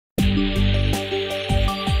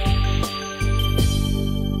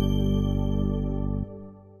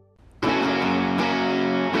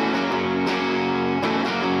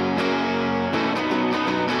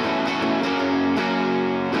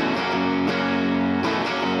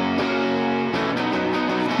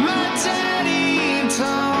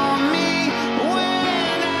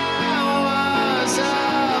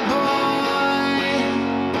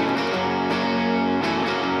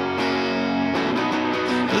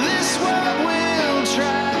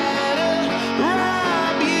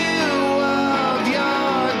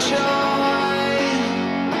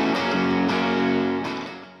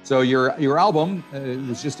So your album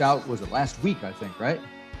was just out, was it last week, I think, right?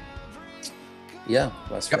 Yeah,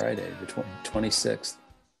 last Friday, the 26th.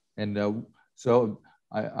 And so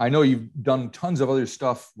I know you've done tons of other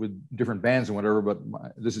stuff with different bands and whatever, but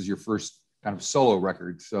this is your first kind of solo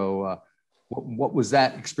record. So what was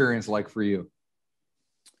that experience like for you?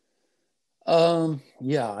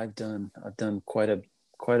 Yeah, I've done quite a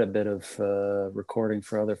bit of recording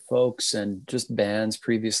for other folks and just bands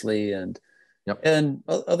previously, and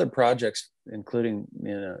other projects, including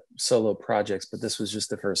solo projects. But this was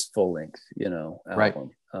just the first full length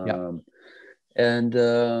album. And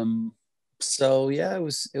so yeah,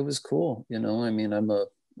 it was cool. I mean, I'm a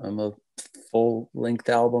full length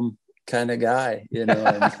album kind of guy.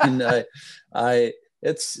 I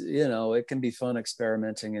it's it can be fun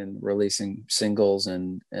experimenting and releasing singles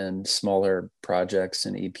and smaller projects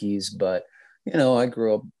and EPs, but I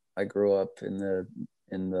grew up in the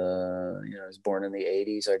I was born in the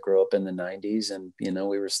 80s. I grew up in the 90s, and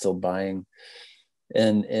we were still buying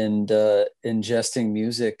and ingesting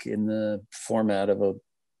music in the format of a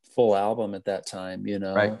full album at that time.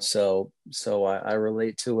 So I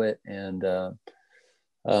relate to it. And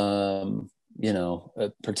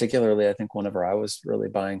particularly, I think whenever I was really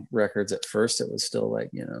buying records at first, it was still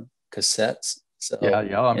like, cassettes. So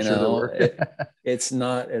I'm sure there were. It's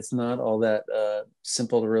not all that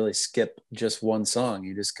simple to really skip just one song.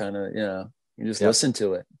 You just kind of, you just listen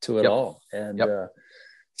to it all. And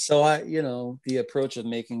so the approach of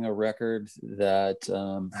making a record that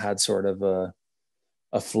had sort of a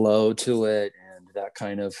flow to it and that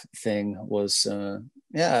kind of thing was, it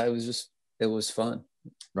was fun.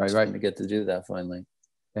 Right. To get to do that finally.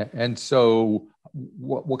 And so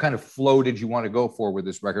what kind of flow did you want to go for with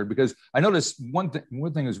this record? Because I noticed one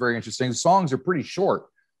thing is very interesting. The songs are pretty short.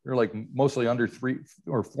 They're like mostly under 3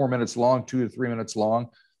 or 4 minutes long, 2 to 3 minutes long,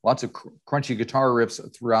 lots of crunchy guitar riffs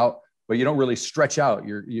throughout, but you don't really stretch out.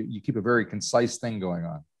 You keep a very concise thing going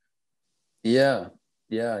on. Yeah.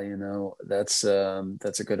 That's a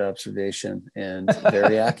good observation and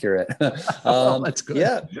very accurate. Well, that's good.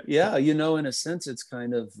 Yeah. In a sense, it's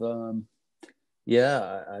kind of, I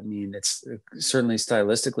mean, it's certainly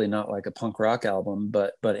stylistically not like a punk rock album,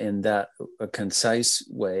 but in that a concise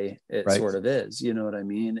way, it sort of is, you know what I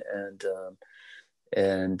mean?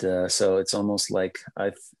 And so it's almost like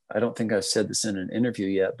I don't think I've said this in an interview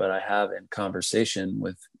yet, but I have in conversation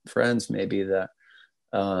with friends, maybe, that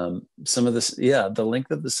some of this, the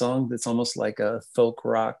length of the song, that's almost like a folk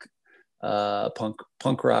rock,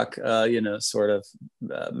 punk rock, sort of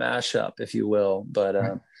mashup, if you will. But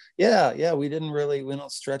we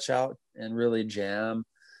don't stretch out and really jam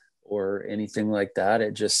or anything like that.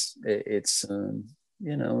 It's just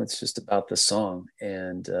about the song,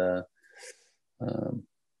 and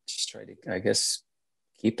just try to, I guess,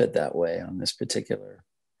 keep it that way on this particular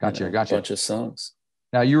Gotcha. bunch of songs.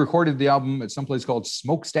 Now, you recorded the album at some place called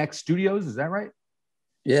Smokestack Studios. Is that right?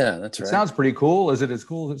 Yeah, that's right. It sounds pretty cool. Is it as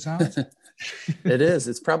cool as it sounds? It is.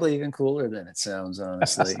 It's probably even cooler than it sounds,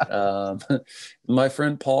 honestly. My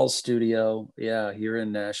friend Paul's studio, here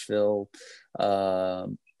in Nashville,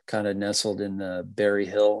 kind of nestled in the Berry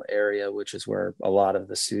Hill area, which is where a lot of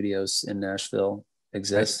the studios in Nashville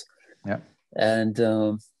exist. Right. Yeah. And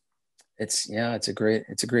it's a great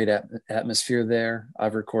atmosphere there.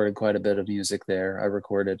 I've recorded quite a bit of music there. I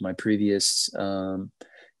recorded my previous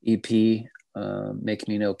EP, Make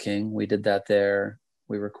Me No King. We did that there.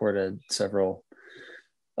 We recorded several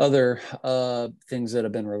other things that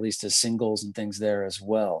have been released as singles and things there as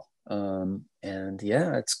well. It's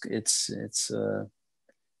a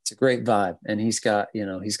great vibe. And he's got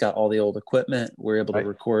all the old equipment. We're able to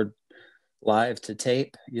record live to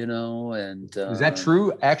tape, and is that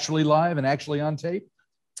true? Actually live and actually on tape?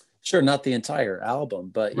 Sure, not the entire album,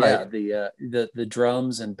 but the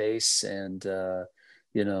drums and bass and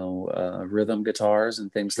rhythm guitars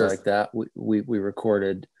and things like that. We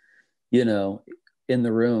recorded, in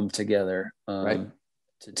the room together to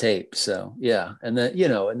tape. So and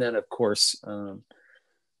then of course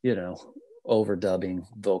overdubbing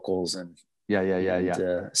vocals and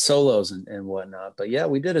solos and whatnot. But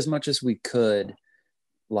we did as much as we could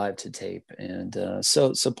live to tape. And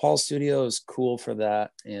so Paul's studio is cool for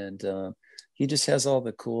that. And he just has all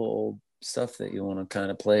the cool old stuff that you want to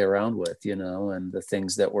kind of play around with, and the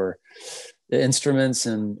things that were the instruments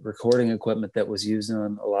and recording equipment that was used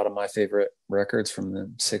on a lot of my favorite records from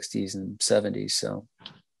the 60s and 70s. So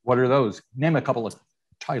what are those? Name a couple of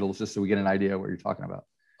titles just so we get an idea of what you're talking about.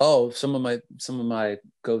 Oh, some of my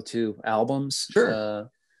go-to albums. Sure.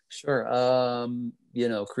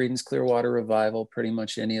 Creedence Clearwater Revival, pretty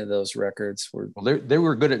much any of those records were. Well, they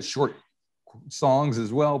were good at short songs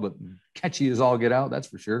as well, but catchy as all get out. That's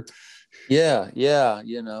for sure. Yeah.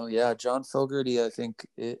 John Fogerty, I think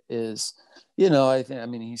it is, I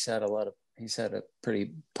mean, he's had a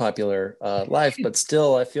pretty popular life, but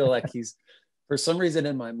still, I feel like he's, for some reason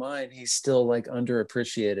in my mind, he's still like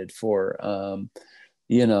underappreciated for,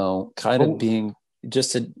 kind of being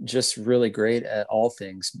just really great at all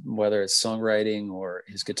things, whether it's songwriting or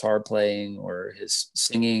his guitar playing or his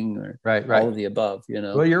singing or right. all of the above,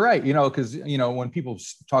 Well, you're right. Because, when people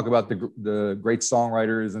talk about the great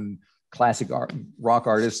songwriters and classic rock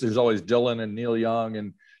artists, there's always Dylan and Neil Young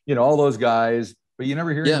and, all those guys, but you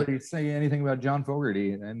never hear anybody say anything about John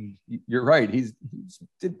Fogerty. And you're right. He's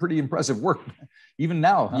did pretty impressive work even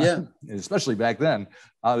now. Huh? Especially back then.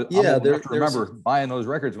 I remember buying those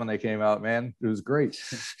records when they came out, man. It was great.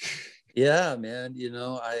 Yeah, man.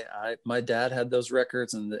 My dad had those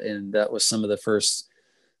records and that was some of the first,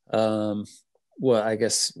 I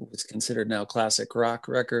guess was considered now classic rock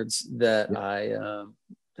records that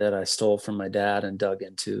I stole from my dad and dug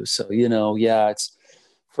into. So, it's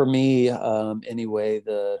for me, anyway,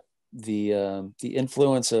 the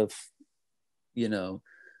influence of,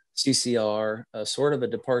 CCR, sort of a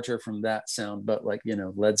departure from that sound, but like,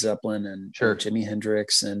 Led Zeppelin and Jimi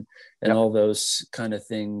Hendrix and all those kind of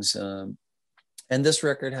things. And this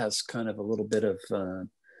record has kind of a little bit of,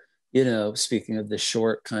 speaking of the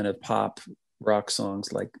short kind of pop rock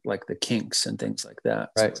songs like the Kinks and things like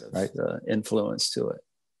that. Right. Influence to it.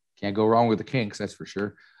 Can't go wrong with the Kinks, that's for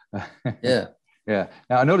sure. Yeah. Yeah.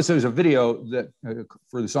 Now I noticed there's a video that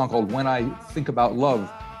for the song called "When I Think About Love,"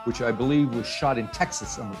 which I believe was shot in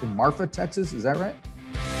Texas, in Marfa, Texas. Is that right?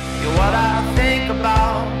 You're what I think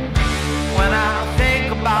about when I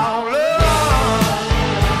think about love.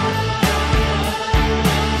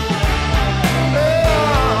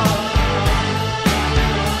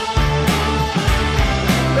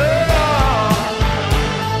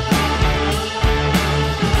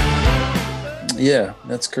 Yeah,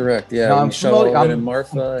 that's correct. Yeah, now, I'm in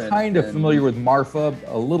Marfa. Kind of familiar with Marfa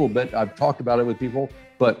a little bit. I've talked about it with people,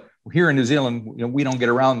 but here in New Zealand, we don't get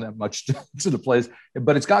around that much to the place.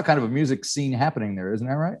 But it's got kind of a music scene happening there, isn't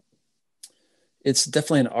that right? It's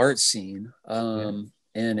definitely an art scene, and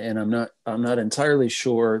I'm not entirely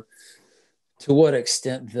sure to what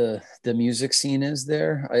extent the music scene is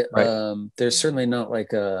there. There's certainly not like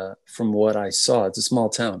from what I saw, it's a small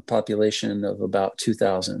town, population of about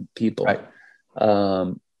 2,000 people. Right.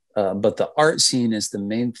 But the art scene is the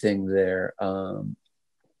main thing there.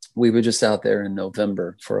 We were just out there in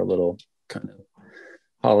November for a little kind of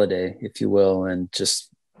holiday, if you will, and just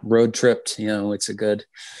road tripped. It's a good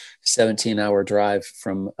 17-hour drive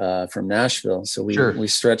from Nashville. So we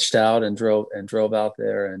stretched out and drove out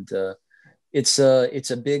there, and it's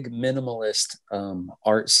a big minimalist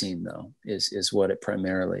art scene, though, is what it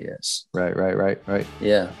primarily is. Right.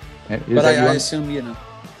 Yeah, but I assume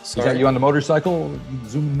Sorry. Is that you on the motorcycle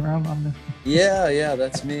zooming around on the? Yeah,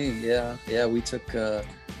 that's me. Yeah. We took.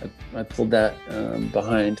 I pulled that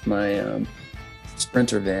behind my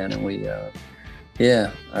Sprinter van, and we.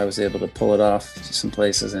 I was able to pull it off to some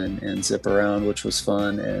places and zip around, which was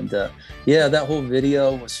fun. And that whole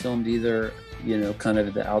video was filmed either kind of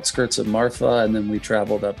at the outskirts of Marfa, and then we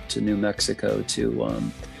traveled up to New Mexico to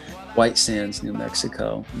White Sands, New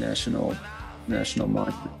Mexico National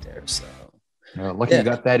Monument there. So. Lucky you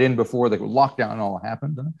got that in before the lockdown all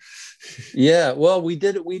happened. Huh? Yeah, well, we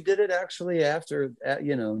did it actually after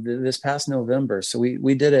this past November. So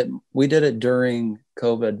we did it during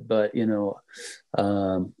COVID, but it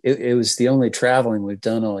was the only traveling we've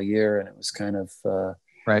done all year, and it was kind of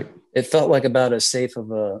right. It felt like about as safe of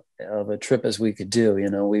a trip as we could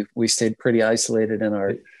do. We stayed pretty isolated in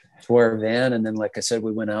our van, and then, like I said,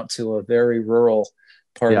 we went out to a very rural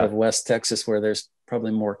part of West Texas where there's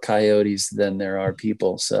probably more coyotes than there are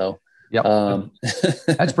people. So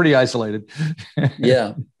that's pretty isolated.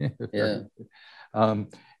 Yeah. And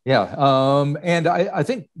I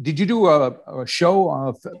think, did you do a show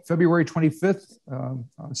on February 25th,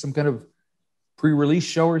 some kind of pre-release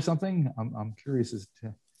show or something? I'm curious as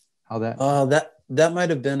to how that might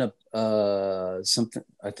have been something.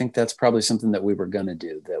 I think that's probably something that we were going to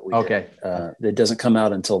do that we that doesn't come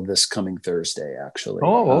out until this coming Thursday, actually.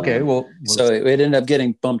 Oh, okay. So it ended up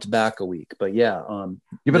getting bumped back a week, but give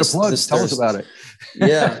it a plug. Tell us about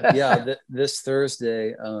it. This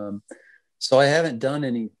Thursday. So I haven't done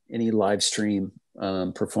any live stream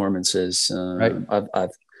performances. Right.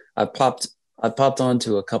 I've popped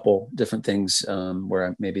onto a couple different things where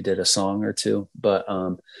I maybe did a song or two, but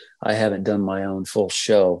I haven't done my own full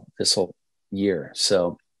show this whole year.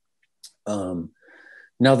 So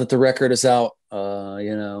now that the record is out,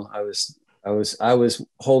 I was I was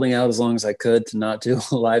holding out as long as I could to not do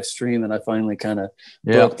a live stream, and I finally kind of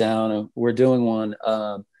broke down, and we're doing one.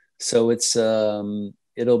 So it's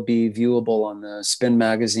it'll be viewable on the Spin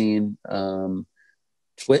Magazine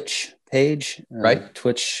Twitch page, right?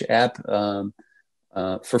 Twitch app,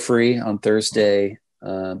 for free on Thursday,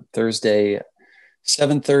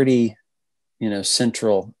 7:30,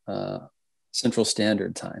 Central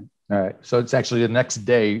Standard Time. All right. So it's actually the next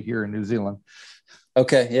day here in New Zealand.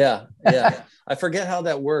 Okay. Yeah. I forget how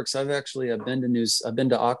that works. I've been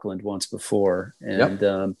to Auckland once before,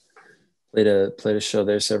 and played a show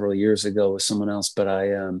there several years ago with someone else. But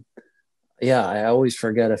I always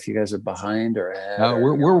forget if you guys are behind or ahead.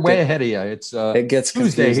 We're way ahead of you. It's it gets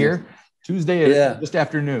Tuesday confusing. here. Tuesday just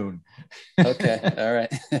afternoon. Okay. All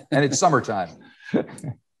right. And it's summertime.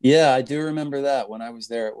 Yeah, I do remember that. When I was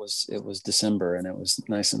there, it was December, and it was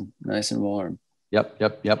nice and warm. Yep.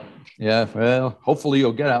 Yeah. Well, hopefully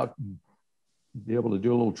you'll get out and be able to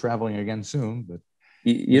do a little traveling again soon. But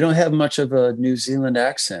you don't have much of a New Zealand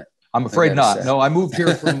accent. I'm afraid not. No, I moved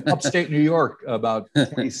here from upstate New York about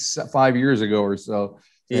 25 years ago or so.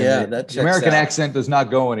 Yeah, the American accent does not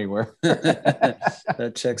go anywhere.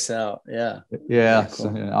 That checks out. Yeah. Yeah.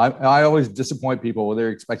 Cool. So, I always disappoint people when they're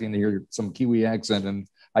expecting to hear some Kiwi accent, and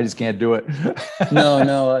I just can't do it.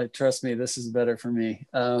 No, trust me, this is better for me.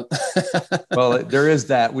 Well, there is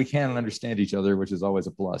that. We can understand each other, which is always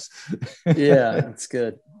a plus. Yeah, it's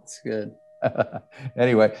good. It's good.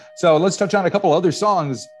 Anyway, so let's touch on a couple other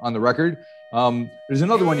songs on the record. There's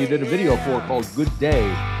another one you did a video for called Good Day.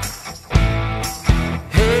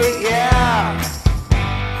 Hey, yeah.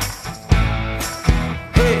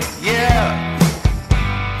 Hey, yeah.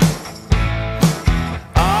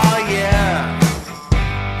 Oh, yeah.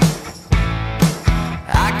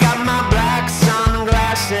 I got my black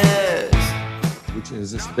sunglasses. Which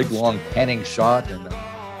is this big, long panning shot, and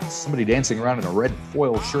somebody dancing around in a red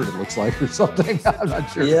foil shirt, it looks like, or something. I'm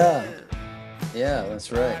not sure. Yeah,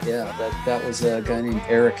 that's right. Yeah, that was a guy named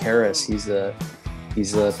Eric Harris. He's a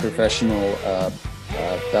professional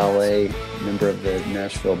ballet member of the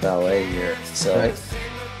Nashville Ballet here. So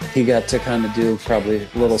he got to kind of do probably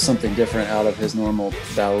a little something different out of his normal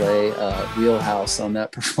ballet wheelhouse on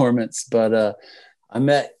that performance. But I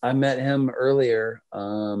met him earlier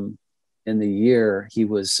in the year. He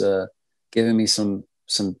was giving me some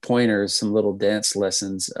pointers, some little dance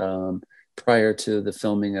lessons prior to the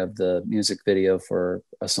filming of the music video for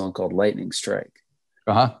a song called Lightning Strike.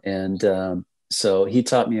 And so he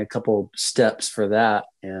taught me a couple steps for that.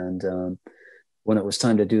 And when it was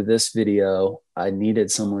time to do this video, I needed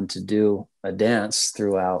someone to do a dance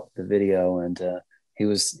throughout the video. And he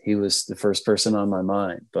was the first person on my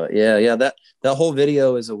mind. But yeah, that whole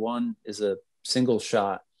video is a single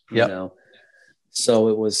shot, you know. So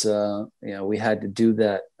it was, we had to do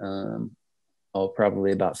that,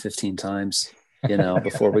 probably about 15 times,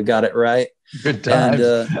 before we got it right. Good times.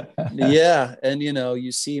 And, and,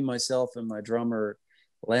 you see myself and my drummer,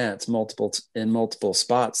 Lance, in multiple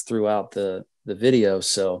spots throughout the video.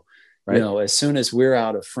 So, as soon as we're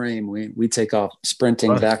out of frame, we take off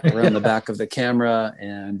sprinting back around the back of the camera.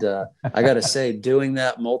 And I got to say, doing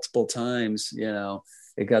that multiple times,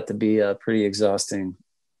 it got to be a pretty exhausting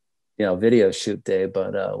video shoot day,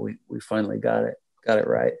 but we finally got it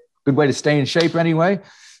right. Good way to stay in shape anyway.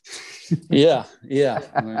 Yeah.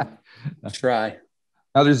 Try.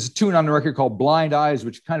 Now there's a tune on the record called Blind Eyes,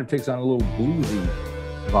 which kind of takes on a little bluesy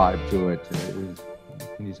vibe to it.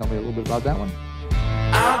 Can you tell me a little bit about that one?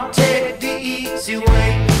 I'll take the easy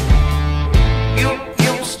way. You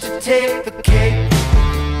used to take the cake.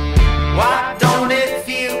 Why don't it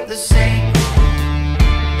feel the same?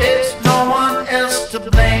 There's no one else to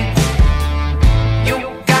blame. You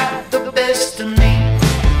got the best of me,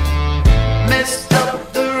 messed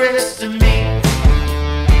up the rest of me.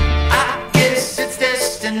 I guess it's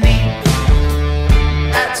destiny.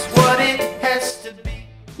 That's what it has to be.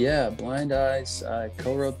 Yeah, Blind Eyes. I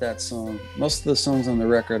co-wrote that song. Most of the songs on the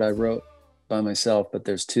record I wrote by myself, but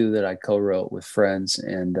there's two that I co-wrote with friends,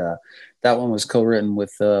 and that one was co-written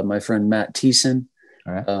with my friend Matt Thiessen.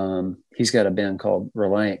 All right. He's got a band called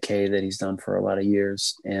Reliant K that he's done for a lot of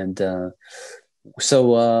years. And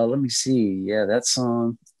so let me see. Yeah, that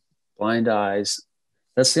song, Blind Eyes,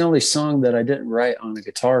 that's the only song that I didn't write on a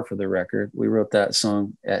guitar for the record. We wrote that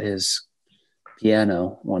song at his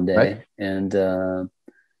piano one day. Right. And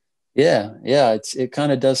it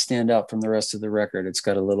kind of does stand out from the rest of the record. It's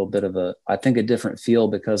got a little bit of I think a different feel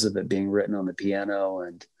because of it being written on the piano.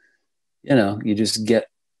 And,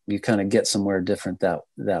 you kind of get somewhere different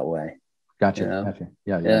that way. Gotcha.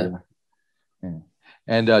 Yeah.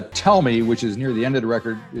 And Tell Me, which is near the end of the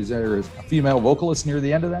record, is there a female vocalist near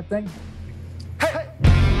the end of that thing?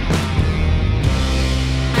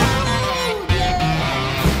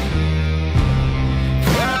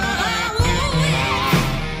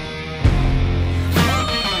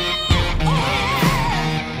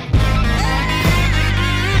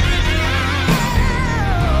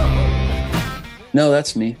 No,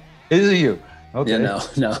 that's me. Is it you? Okay. Yeah,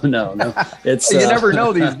 no. It's you never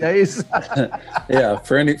know these days. Yeah,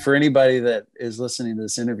 for anybody that is listening to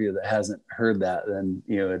this interview that hasn't heard that, then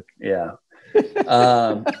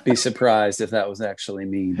be surprised if that was actually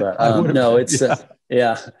me. But no, it's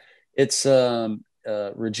it's Regina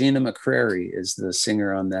McCrary is the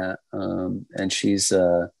singer on that, and she's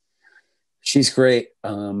great.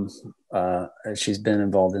 She's been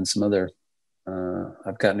involved in some other.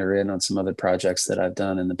 I've gotten her in on some other projects that I've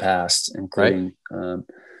done in the past, including a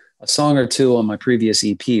song or two on my previous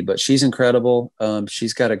EP, but she's incredible.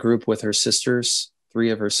 She's got a group with her sisters, 3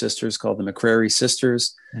 of her sisters, called the McCrary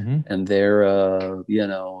Sisters, and they're a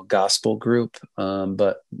gospel group.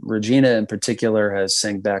 But Regina in particular has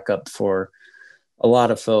sang backup for a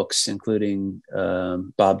lot of folks, including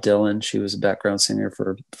Bob Dylan. She was a background singer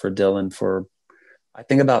for Dylan for, I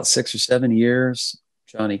think, about 6 or 7 years.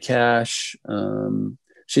 Johnny Cash.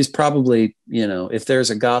 She's probably, if there's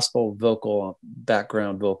a gospel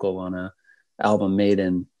background vocal on a album made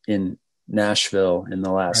in Nashville in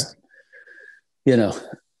the last,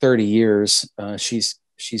 30 years, she's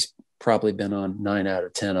probably been on 9 out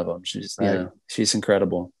of 10 of them. She's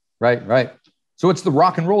incredible. Right. So what's the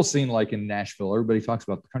rock and roll scene like in Nashville? Everybody talks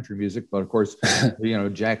about the country music, but of course,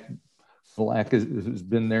 Jack Black has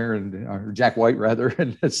been there, or Jack White rather,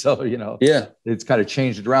 and so it's kind of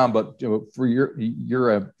changed it around. But for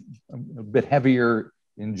you're a bit heavier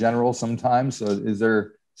in general sometimes. So is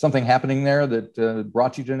there something happening there that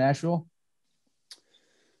brought you to Nashville?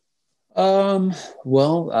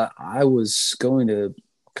 Well, I was going to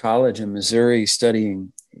college in Missouri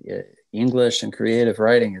studying English and creative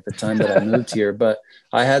writing at the time that I moved here. But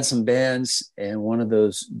I had some bands, and one of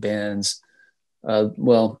those bands,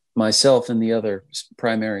 myself and the other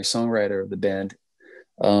primary songwriter of the band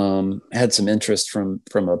had some interest from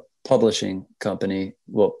a publishing company,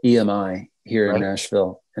 EMI here in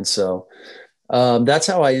Nashville. And so that's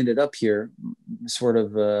how I ended up here, sort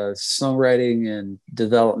of songwriting and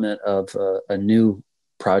development of a new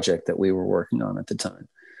project that we were working on at the time.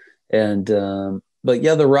 And but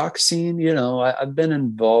the rock scene, I've been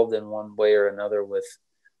involved in one way or another with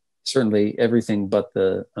certainly everything but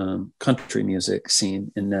the country music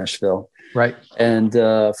scene in Nashville. Right. And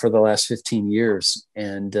for the last 15 years.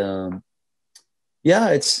 And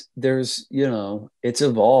it's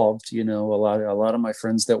evolved, a lot of my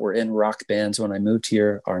friends that were in rock bands when I moved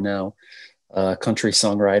here are now country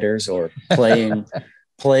songwriters or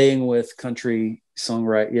playing with country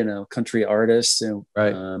country artists. And,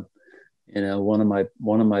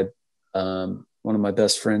 one of my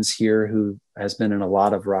best friends here who has been in a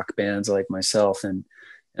lot of rock bands like myself and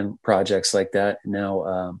projects like that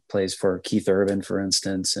now plays for Keith Urban, for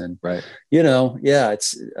instance. And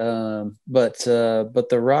it's but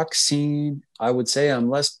the rock scene, I would say I'm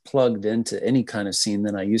less plugged into any kind of scene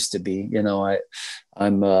than I used to be.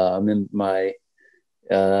 I'm in my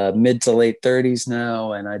mid to late 30s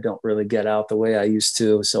now, and I don't really get out the way I used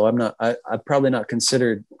to. So I'm probably not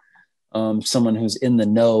considered someone who's in the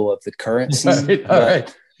know of the current scene.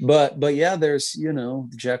 But there's,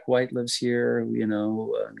 Jack White lives here,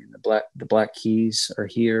 the Black Keys are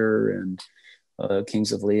here, and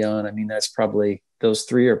Kings of Leon. I mean, those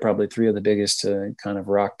 3 are probably 3 of the biggest kind of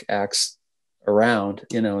rock acts around,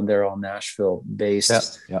 and they're all Nashville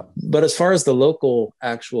based. Yeah. But as far as the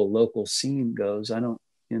actual local scene goes, I don't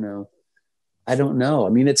know. I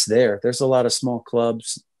mean, it's there. There's a lot of small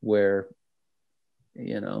clubs where,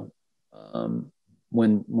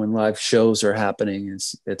 when live shows are happening,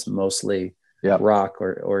 it's mostly rock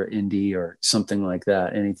or indie or something like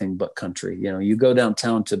that, anything but country. You go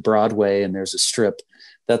downtown to Broadway and there's a strip,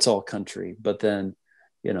 that's all country. But then,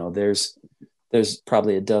 there's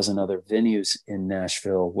probably a dozen other venues in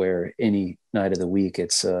Nashville where any night of the week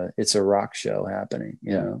it's a rock show happening.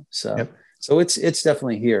 So it's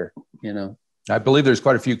definitely here. I believe there's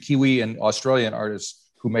quite a few Kiwi and Australian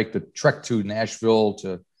artists who make the trek to Nashville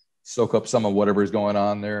to soak up some of whatever is going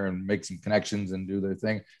on there and make some connections and do their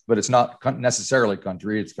thing. But it's not necessarily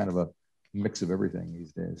country. It's kind of a mix of everything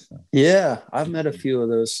these days. So. Yeah, I've met a few of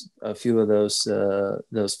those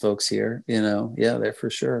folks here. They're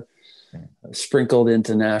for sure sprinkled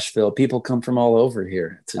into Nashville. People come from all over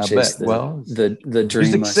here to chase the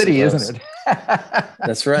dream. Music City, isn't it?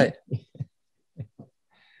 That's right.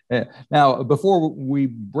 Yeah. Now, before we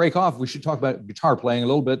break off, we should talk about guitar playing a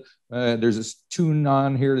little bit. There's this tune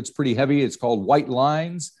on here that's pretty heavy. It's called White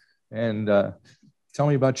Lines. And tell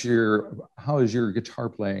me about how has your guitar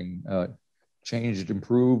playing changed,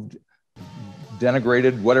 improved,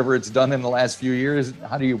 denigrated, whatever it's done in the last few years?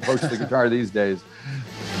 How do you approach the guitar these days?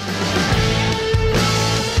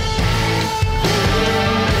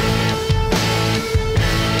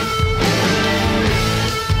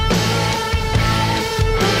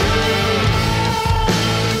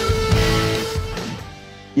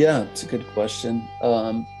 Yeah, it's a good question.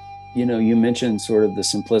 You know, you mentioned sort of the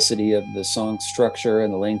simplicity of the song structure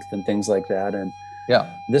and the length and things like that. And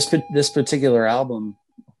Yeah. this particular album,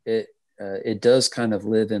 it does kind of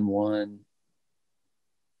live in one,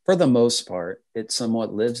 for the most part, it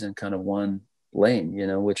somewhat lives in kind of one lane, you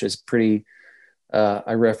know, which is pretty,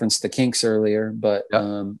 I referenced the Kinks earlier, but,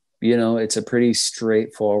 Yeah. you know, it's a pretty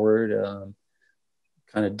straightforward,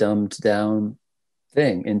 kind of dumbed down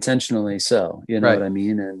thing, intentionally so, you know Right. what I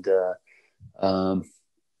mean? And,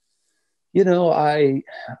 you know, I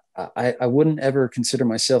wouldn't ever consider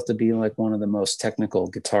myself to be like one of the most technical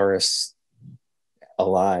guitarists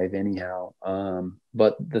alive anyhow.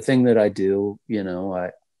 But the thing that I do, you know,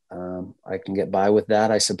 I can get by with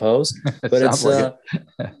that, I suppose, It but sounds it's, like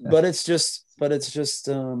it. but it's just,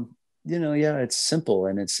 you know, yeah, it's simple.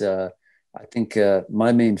 And it's, I think,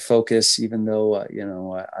 my main focus, even though, you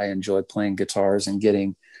know, I enjoy playing guitars and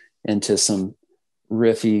getting into some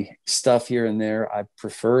riffy stuff here and there, I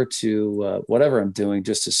prefer to, whatever I'm doing,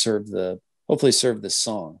 just to hopefully serve the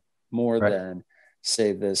song more Right. than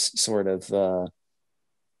say this sort of,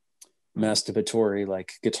 masturbatory,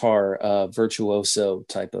 like guitar, virtuoso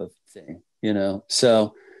type of thing, you know?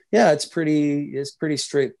 So yeah, it's pretty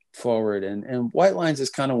straightforward. And White Lines is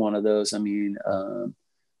kind of one of those. I mean,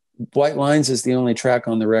 White Lines is the only track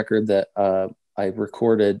on the record that, I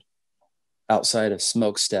recorded outside of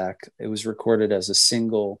Smokestack. It was recorded as a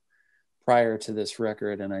single prior to this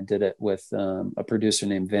record, and I did it with, a producer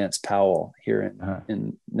named Vance Powell here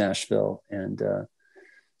in Nashville. And,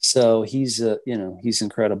 so he's, you know, he's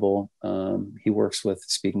incredible. He works with,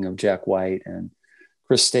 speaking of Jack White and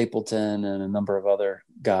Chris Stapleton and a number of other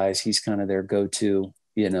guys, he's kind of their go-to,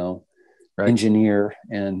 you know, Right. engineer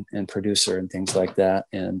and producer and things like that.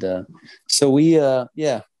 And so we,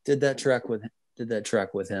 yeah, did that track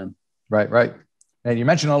with him. Right. And you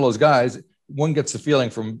mentioned all those guys. One gets the feeling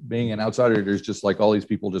from being an outsider, there's just like all these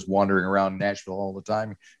people just wandering around Nashville all the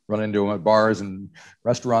time, run into them at bars and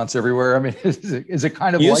restaurants everywhere. I mean, is it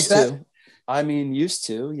kind of like that? I mean, used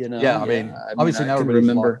to, you know. Yeah, I mean, obviously now everybody's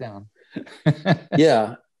locked down.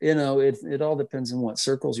 Yeah, you know, it all depends on what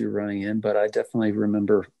circles you're running in, but I definitely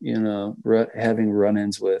remember, you know, having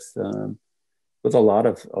run-ins with a lot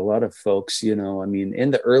of folks, you know. I mean,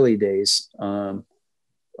 in the early days,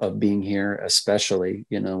 of being here, especially,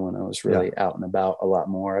 you know, when I was really out and about a lot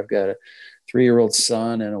more. I've got a 3-year-old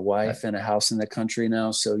son and a wife and a house in the country now.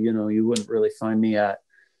 So, you know, you wouldn't really find me at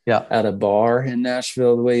a bar in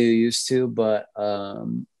Nashville the way you used to, but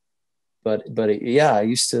yeah, I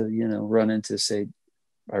used to, you know,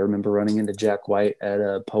 I remember running into Jack White at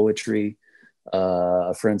a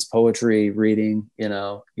friend's poetry reading, you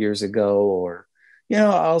know, years ago, or, you know,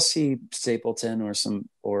 I'll see Stapleton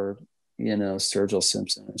or you know, Sturgill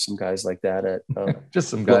Simpson or some guys like that at just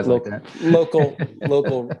some guys like that.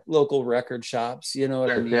 local record shops. You know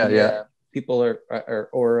what I mean? Yeah. People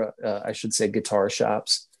or I should say guitar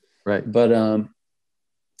shops. Right. But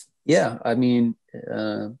yeah, I mean,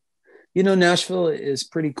 you know, Nashville is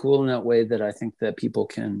pretty cool in that way that I think that people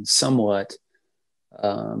can somewhat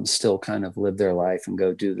still kind of live their life and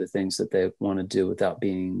go do the things that they want to do without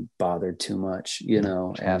being bothered too much, you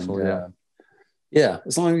know. Absolutely. Yeah,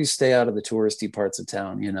 as long as you stay out of the touristy parts of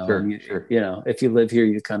town, you know. Sure. You know, if you live here,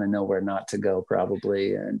 you kind of know where not to go,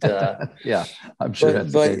 probably. And yeah, I'm sure.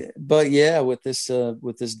 But yeah, with this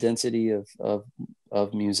density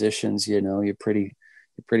of musicians, you know, you're pretty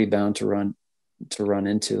bound to run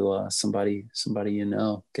into somebody you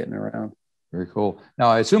know getting around. Very cool. Now,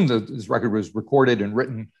 I assume that this record was recorded and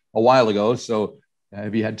written a while ago. So,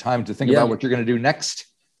 have you had time to think about what you're going to do next?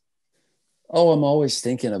 Oh, I'm always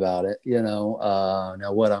thinking about it, you know.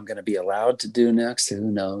 Now what I'm going to be allowed to do next,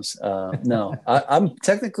 who knows? No, I'm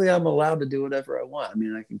allowed to do whatever I want. I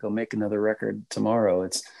mean, I can go make another record tomorrow.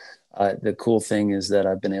 It's the cool thing is that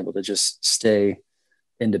I've been able to just stay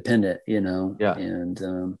independent, you know. Yeah.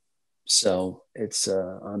 And so it's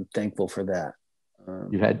I'm thankful for that.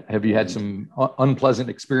 Have you had some unpleasant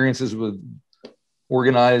experiences with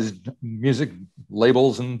organized music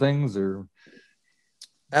labels and things, or?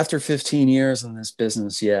 After 15 years in this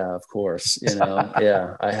business, yeah, of course, you know,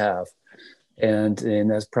 yeah, I have. And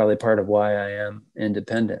that's probably part of why I am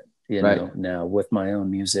independent, you know, now with my own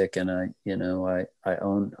music. And I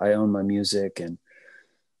own my music and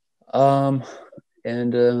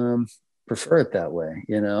prefer it that way,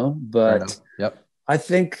 you know, but I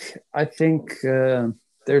think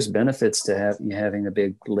there's benefits to having a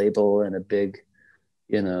big label and a big,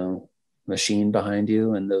 you know, machine behind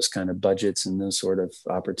you and those kind of budgets and those sort of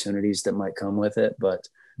opportunities that might come with it. But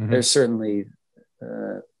there's certainly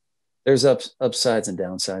there's upsides and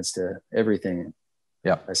downsides to everything.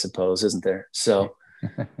 Yeah, I suppose, isn't there? So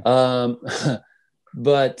um,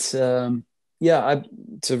 but yeah,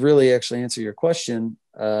 to really actually answer your question,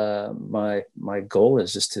 my goal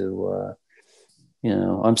is just to,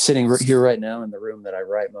 I'm sitting here right now in the room that I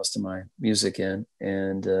write most of my music in,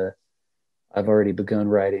 and I've already begun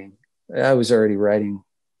writing. I was already writing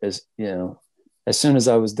as soon as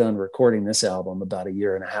I was done recording this album about a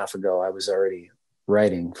year and a half ago, I was already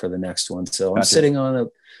writing for the next one. So I'm sitting on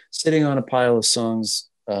a pile of songs,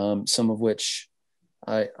 some of which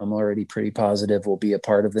I'm already pretty positive will be a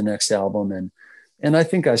part of the next album. And I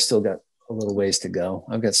think I still got a little ways to go.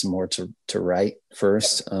 I've got some more to write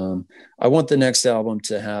first. I want the next album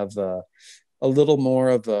to have a little more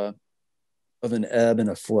of an ebb and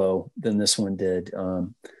a flow than this one did.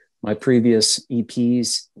 My previous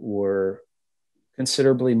EPs were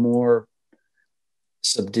considerably more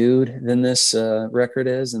subdued than this record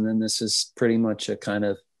is. And then this is pretty much a kind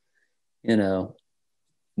of,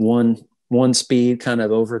 one speed kind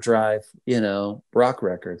of overdrive, rock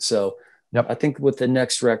record. So yep. I think with the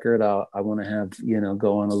next record, I want to have,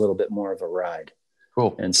 go on a little bit more of a ride.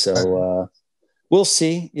 Cool. And so we'll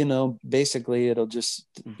see, basically it'll just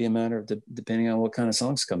be a matter of depending on what kind of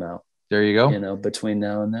songs come out. There you go. Between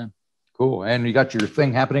now and then. Cool. And you got your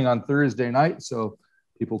thing happening on Thursday night. So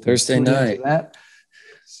people can Thursday night, that,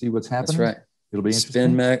 see what's happening. That's right. It'll be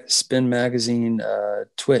interesting. Spin Magazine,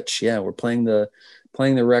 Twitch. Yeah. We're playing the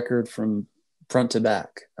record from front to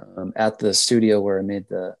back at the studio where I made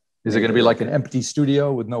the. Is it going to be like an empty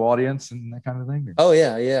studio with no audience and that kind of thing? Oh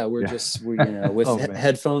yeah. Yeah. We're with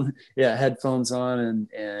headphones on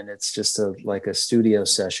and it's just like a studio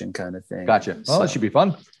session kind of thing. Gotcha. Well, that should be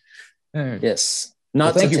fun. Yes.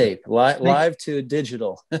 Not to tape, live to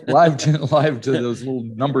digital. live to those little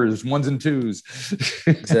numbers, ones and twos.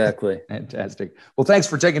 Exactly. Fantastic. Well, thanks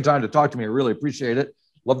for taking time to talk to me. I really appreciate it.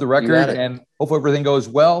 Love the record and hope everything goes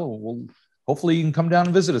well. Hopefully you can come down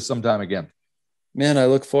and visit us sometime again. Man, I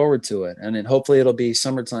look forward to it. And then hopefully it'll be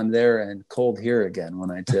summertime there and cold here again when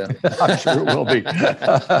I do. I'm sure it will be.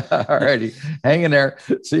 All righty. Hang in there.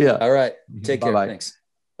 See ya. All right. Take care. Bye-bye. Thanks.